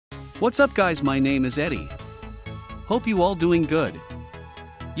What's up guys, my name is Eddie. Hope you all doing good.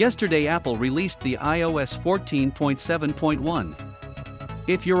 Yesterday Apple released the iOS 14.7.1.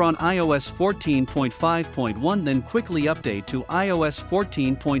 If you're on iOS 14.5.1 then quickly update to iOS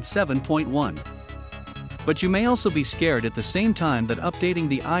 14.7.1. But you may also be scared at the same time that updating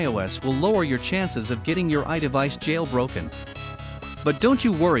the iOS will lower your chances of getting your iDevice jailbroken. But don't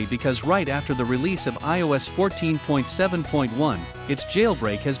you worry, because right after the release of iOS 14.7.1, its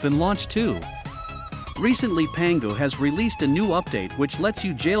jailbreak has been launched too. Recently Pangu has released a new update which lets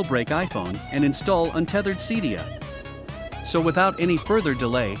you jailbreak iPhone and install Untethered Cydia. So without any further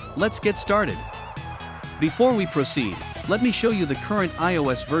delay, let's get started. Before we proceed, let me show you the current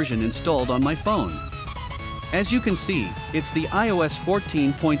iOS version installed on my phone. As you can see, it's the iOS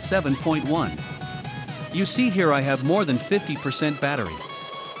 14.7.1. You see here I have more than 50% battery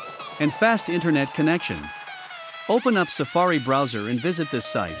and fast internet connection. Open up Safari browser and visit this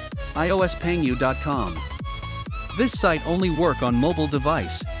site, iospangu.com. This site only work on mobile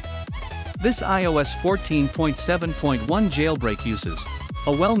device. This iOS 14.7.1 jailbreak uses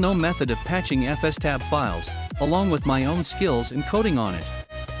a well-known method of patching FSTab files, along with my own skills in coding on it.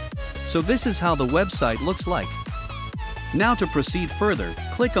 So this is how the website looks like. Now to proceed further,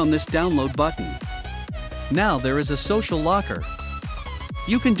 click on this download button. Now there is a social locker.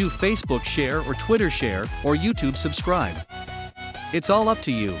 You can do Facebook share or Twitter share or YouTube subscribe. It's all up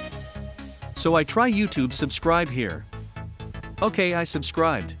to you. So I try YouTube subscribe here. Okay, I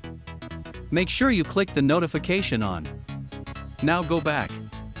subscribed. Make sure you click the notification on. Now go back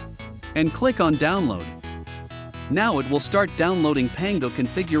and click on download. Now it will start downloading Pangu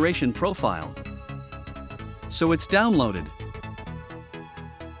configuration profile. So it's downloaded.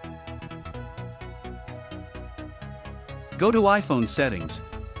 Go to iPhone settings.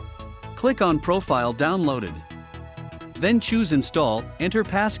 Click on Profile Downloaded. Then choose Install, enter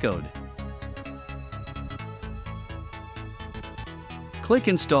passcode. Click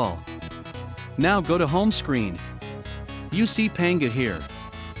Install. Now go to Home screen. You see Pangu here.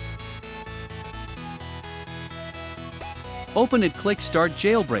 Open it, click Start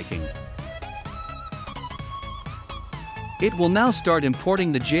Jailbreaking. It will now start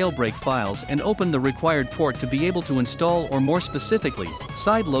importing the jailbreak files and open the required port to be able to install, or more specifically,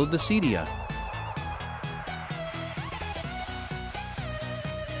 sideload the Cydia.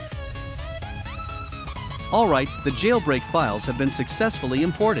 Alright, the jailbreak files have been successfully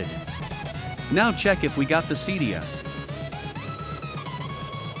imported. Now check if we got the Cydia.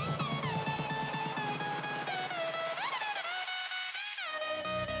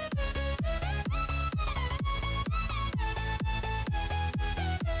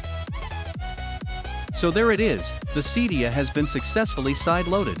 So there it is, the Cydia has been successfully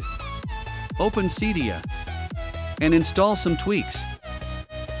side-loaded. Open Cydia and install some tweaks.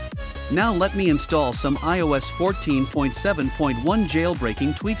 Now let me install some iOS 14.7.1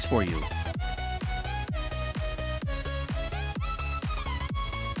 jailbreaking tweaks for you.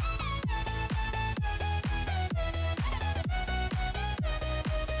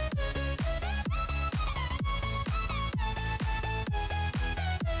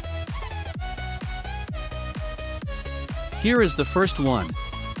 Here is the first one.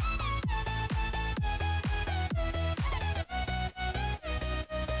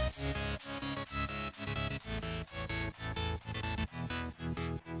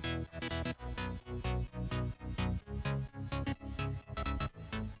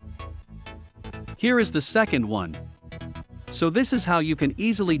 Here is the second one. So this is how you can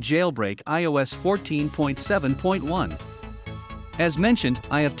easily jailbreak iOS 14.7.1. As mentioned,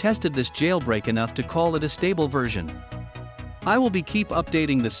 I have tested this jailbreak enough to call it a stable version. I will keep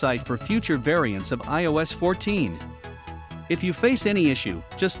updating the site for future variants of iOS 14. If you face any issue,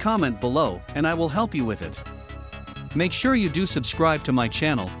 just comment below and I will help you with it. Make sure you do subscribe to my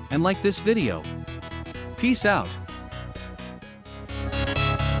channel and like this video. Peace out.